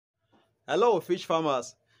Hello, fish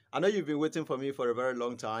farmers. I know you've been waiting for me for a very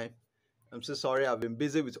long time. I'm so sorry, I've been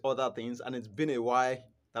busy with other things, and it's been a while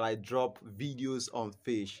that I drop videos on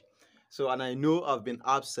fish. And I know I've been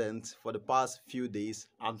absent for the past few days.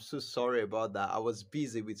 I'm so sorry about that. I was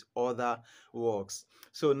busy with other works.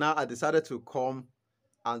 So now I decided to come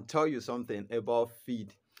and tell you something about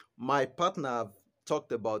feed. My partner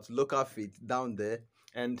talked about local feed down there,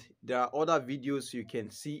 and there are other videos you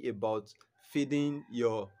can see about feeding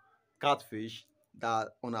your catfish that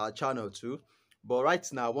on our channel too. But right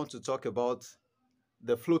now, I want to talk about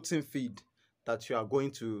the floating feed that you are going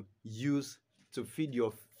to use to feed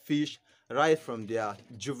your fish right from their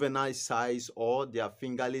juvenile size or their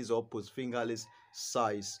fingerless or post fingerless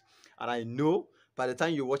size. And I know by the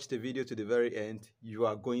time you watch the video to the very end, you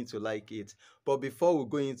are going to like it. But before we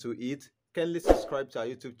go into it, kindly subscribe to our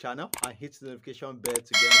YouTube channel and hit the notification bell to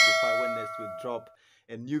get notified when next we drop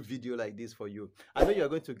a new video like this for you. I know you are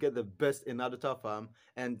going to get the best in Addota Farm,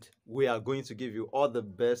 and we are going to give you all the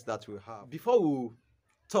best that we have. Before we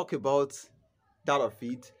talk about that of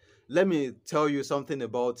it, let me tell you something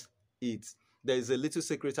about it. There is a little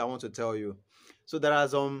secret I want to tell you. So there are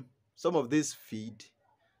some of these feed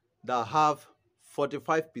that have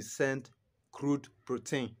 45% crude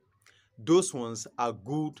protein. Those ones are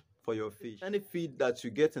good for your fish. Any feed that you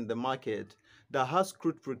get in the market that has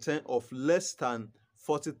crude protein of less than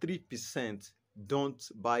 43%,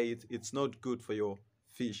 don't buy it. It's not good for your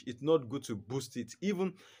fish. It's not good to boost it.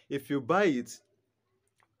 Even if you buy it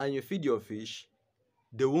and you feed your fish,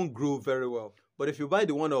 they won't grow very well. But if you buy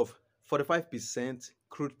the one of 45%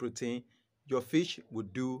 crude protein, your fish will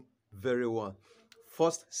do very well.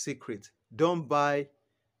 First secret, don't buy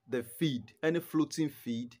the feed, any floating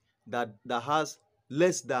feed that has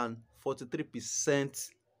less than 43%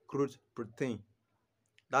 crude protein.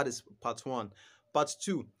 That is part one. Part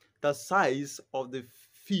two, the size of the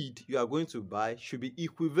feed you are going to buy should be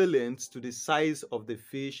equivalent to the size of the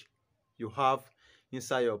fish you have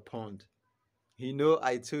inside your pond.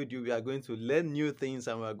 I told you we are going to learn new things,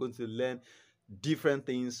 and we are going to learn different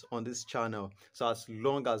things on this channel. So as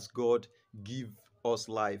long as God give us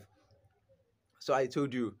life. So I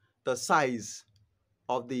told you the size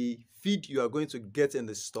of the feed you are going to get in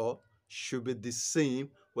the store should be the same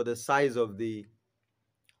with the size of the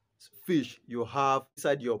fish you have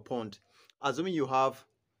inside your pond. Assuming you have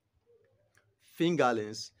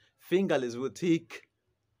fingerlings, fingerlings will take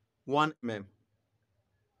 1 mm.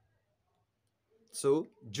 So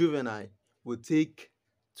juvenile will take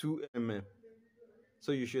 2 mm.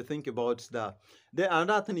 So you should think about that. Then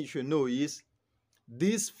another thing you should know is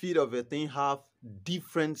this feed of a thing have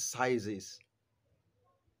different sizes.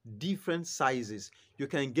 Different sizes. You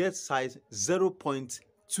can get size 0.2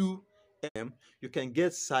 mm, you can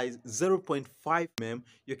get size 0.5 mm,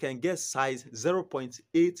 you can get size 0.8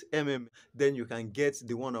 mm, then you can get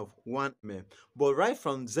the one of 1 mm. But right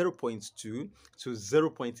from 0.2 to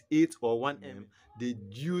 0.8 or 1 mm, they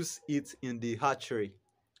use it in the hatchery.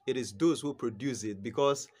 It is those who produce it,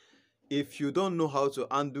 because if you don't know how to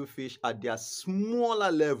handle fish at their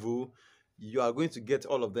smaller level, you are going to get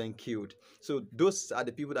all of them killed. So those are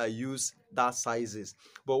the people that use that sizes.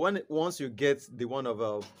 But once you get the one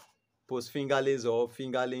of post fingerlings or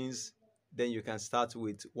fingerlings, then you can start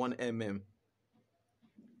with 1 mm.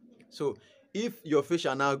 So if your fish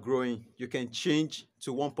are now growing, you can change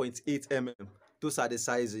to 1.8 mm. Those are the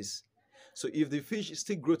sizes. So if the fish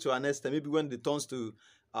still grow to an extent, maybe when it turns to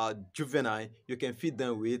juvenile, you can feed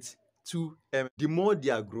them with 2 mm. The more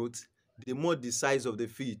their growth, the more the size of the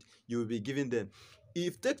feed you will be giving them.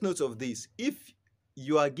 If take note of this, if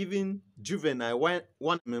you are giving juvenile 1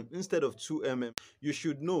 mm instead of 2 mm, you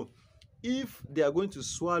should know if they are going to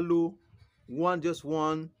swallow just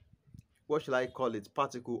one, what should I call it,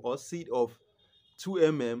 particle or seed of 2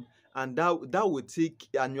 mm, and that would take,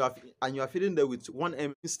 and you are feeding them with 1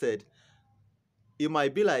 mm instead, it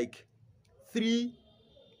might be like 3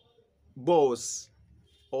 balls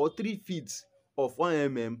or 3 feet of 1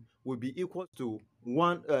 mm will be equal to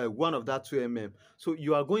one of that 2 mm. So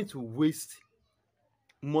you are going to waste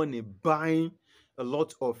money buying a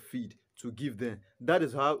lot of feed to give them. That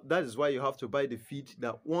is why you have to buy the feed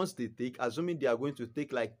that once they take, assuming they are going to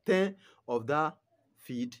take like 10 of that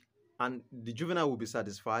feed, and the juvenile will be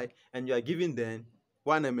satisfied, and you are giving them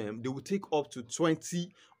 1 mm, they will take up to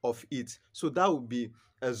 20 of it. So that will be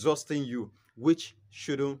exhausting you, which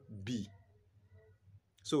shouldn't be.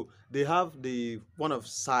 So they have the one of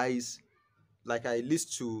size, like I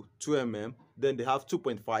list, to 2 mm, then they have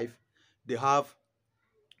 2.5, they have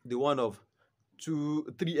the one of 3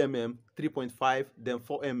 mm, 3.5, then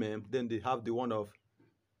 4 mm, then they have the one of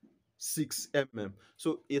 6 mm.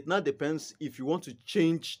 So it now depends if you want to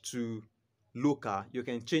change to local, you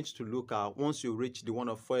can change to local once you reach the one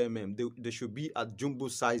of 4 mm. They should be at jumbo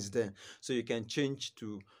size then, so you can change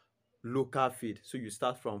to local feed. So you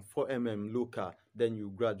start from 4 mm local, then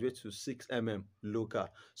you graduate to 6 mm local.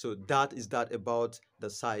 So that is that about the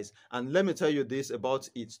size. And let me tell you this about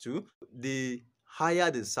it too: the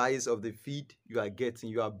higher the size of the feed you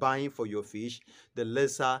are buying for your fish, the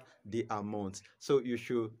lesser the amount. So you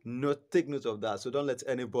should not take note of that. So don't let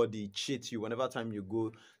anybody cheat you whenever time you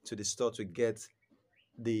go to the store to get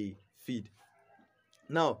the feed.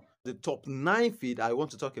 Now, the top 9 feed I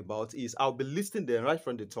want to talk about is, I'll be listing them right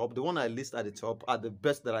from the top. The one I list at the top are the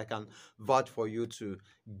best that I can vouch for you to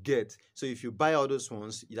get. So if you buy all those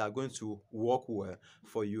ones, they are going to work well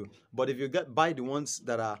for you. But if you buy the ones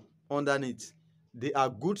that are underneath, they are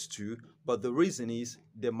good too, but the reason is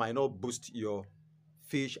they might not boost your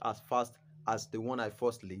fish as fast as the one I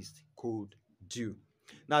first list could do.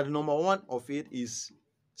 Now, the number one of it is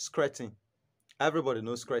skirting. Everybody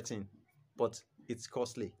knows skirting, but it's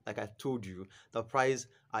costly. Like I told you, the price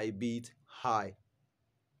are a bit high.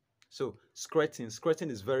 So skirting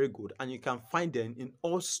is very good, and you can find them in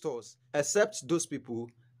all stores, except those people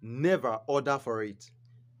never order for it.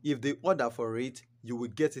 If they order for it, you will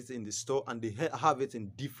get it in the store, and they have it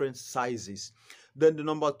in different sizes. Then the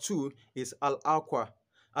number two is Al Aqua.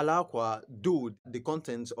 Al Aqua, though the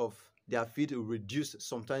contents of their feed reduced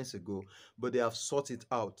some times ago, but they have sorted it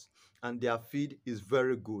out, and their feed is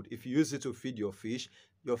very good. If you use it to feed your fish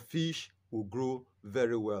will grow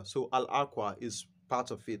very well. So Al Aqua is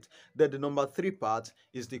part of it. Then the number three part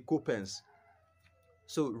is the coupons.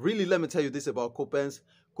 So really, let me tell you this about coupons.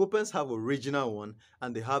 Coupons have original one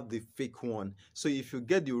and they have the fake one. So if you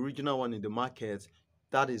get the original one in the market,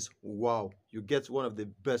 that is wow. You get one of the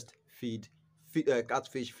best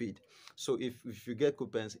catfish feed. So if you get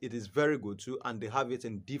coupons, it is very good too, and they have it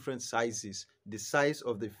in different sizes. The size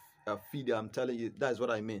of the feed, I'm telling you, that's what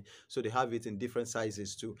I mean. So they have it in different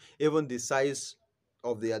sizes too. Even the size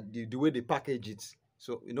of the way they package it.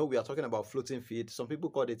 So we are talking about floating feed. Some people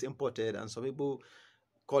call it imported, and some people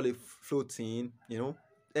call it floating,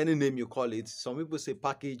 any name you call it. Some people say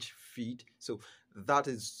package feed. So that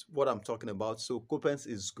is what I'm talking about. So coupons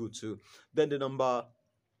is good too. Then the number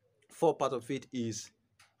four part of it is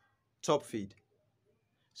top feed.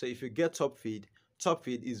 So if you get top feed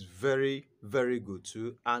is very, very good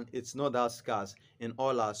too, and it's not that scarce in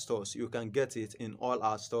all our stores. You can get it in all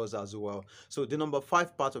our stores as well. So the number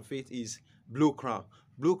five part of it is Blue Crown.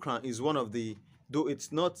 Blue Crown is one of the, though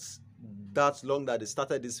it's not that long that they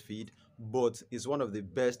started this feed, but it's one of the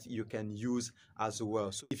best you can use as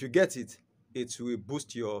well. So if you get it, it will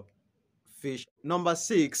boost your fish. Number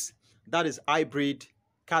six, that is hybrid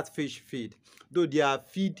catfish feed. Though their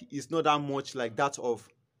feed is not that much like that of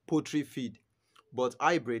poultry feed, but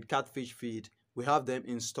hybrid catfish feed, we have them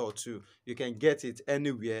in store too. You can get it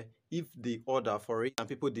anywhere. If they order for it and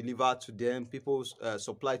people deliver to them, people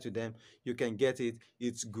supply to them, you can get it.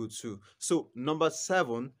 It's good too. So number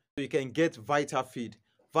seven, you can get Vita feed.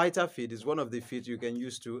 Vita feed is one of the feeds you can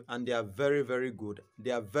use too, and they are very, very good.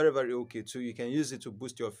 They are very, very okay too. You can use it to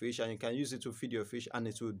boost your fish, and you can use it to feed your fish, and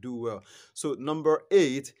it will do well. So number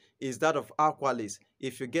eight is that of Aqualis.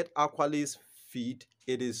 If you get Aqualis feed,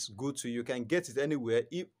 it is good too. You can get it anywhere.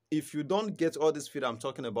 If you don't get all this feed I'm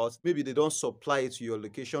talking about, maybe they don't supply it to your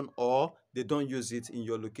location, or they don't use it in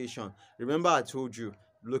your location. Remember, I told you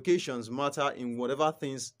locations matter in whatever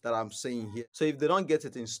things that I'm saying here. So if they don't get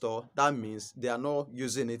it in store, that means they are not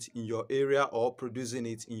using it in your area or producing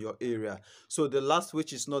it in your area. So the last,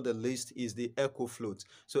 which is not the least, is the Eco Float.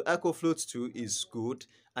 So Eco Float too is good,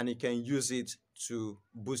 and you can use it to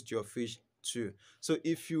boost your fish too. So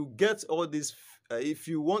if you get all this, if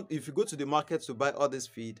you go to the market to buy all this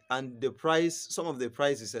feed, and some of the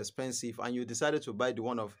price is expensive, and you decided to buy the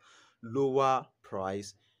one of lower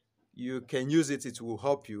price, you can use it. It will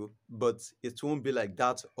help you, but it won't be like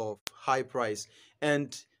that of high price.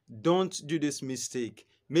 And don't do this mistake.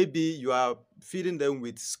 Maybe you are feeding them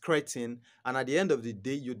with skirting, and at the end of the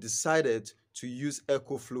day you decided to use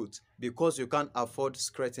Eco Float because you can't afford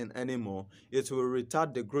skirting anymore. It will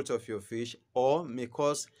retard the growth of your fish, or may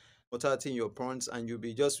cause mortality in your ponds, and you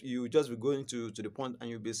just be going to the pond, and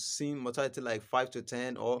you'll be seeing mortality like 5 to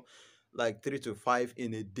 10 or like 3 to 5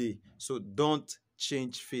 in a day. So don't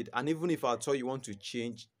change feed. And even if at all you want to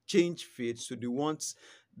change feed to the ones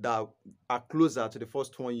that are closer to the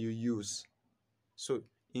first one you use. So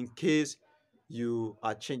in case you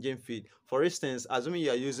are changing feed, for instance, assuming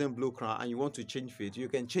you are using Blue Crown and you want to change feed, you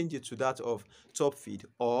can change it to that of top feed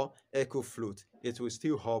or Eco Float. It will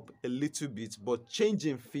still help a little bit, but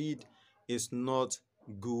changing feed is not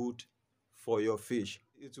good for your fish.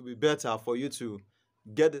 It will be better for you to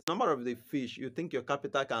get the number of the fish you think your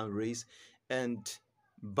capital can raise and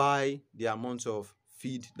buy the amount of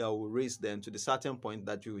feed that will raise them to the certain point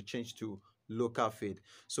that you will change to local feed.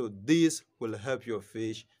 So this will help your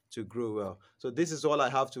fish to grow well. So this is all I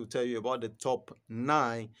have to tell you about the top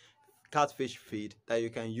 9 catfish feed that you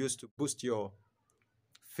can use to boost your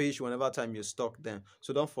fish whenever time you stock them.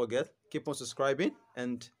 So don't forget, keep on subscribing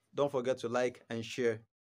and don't forget to like and share.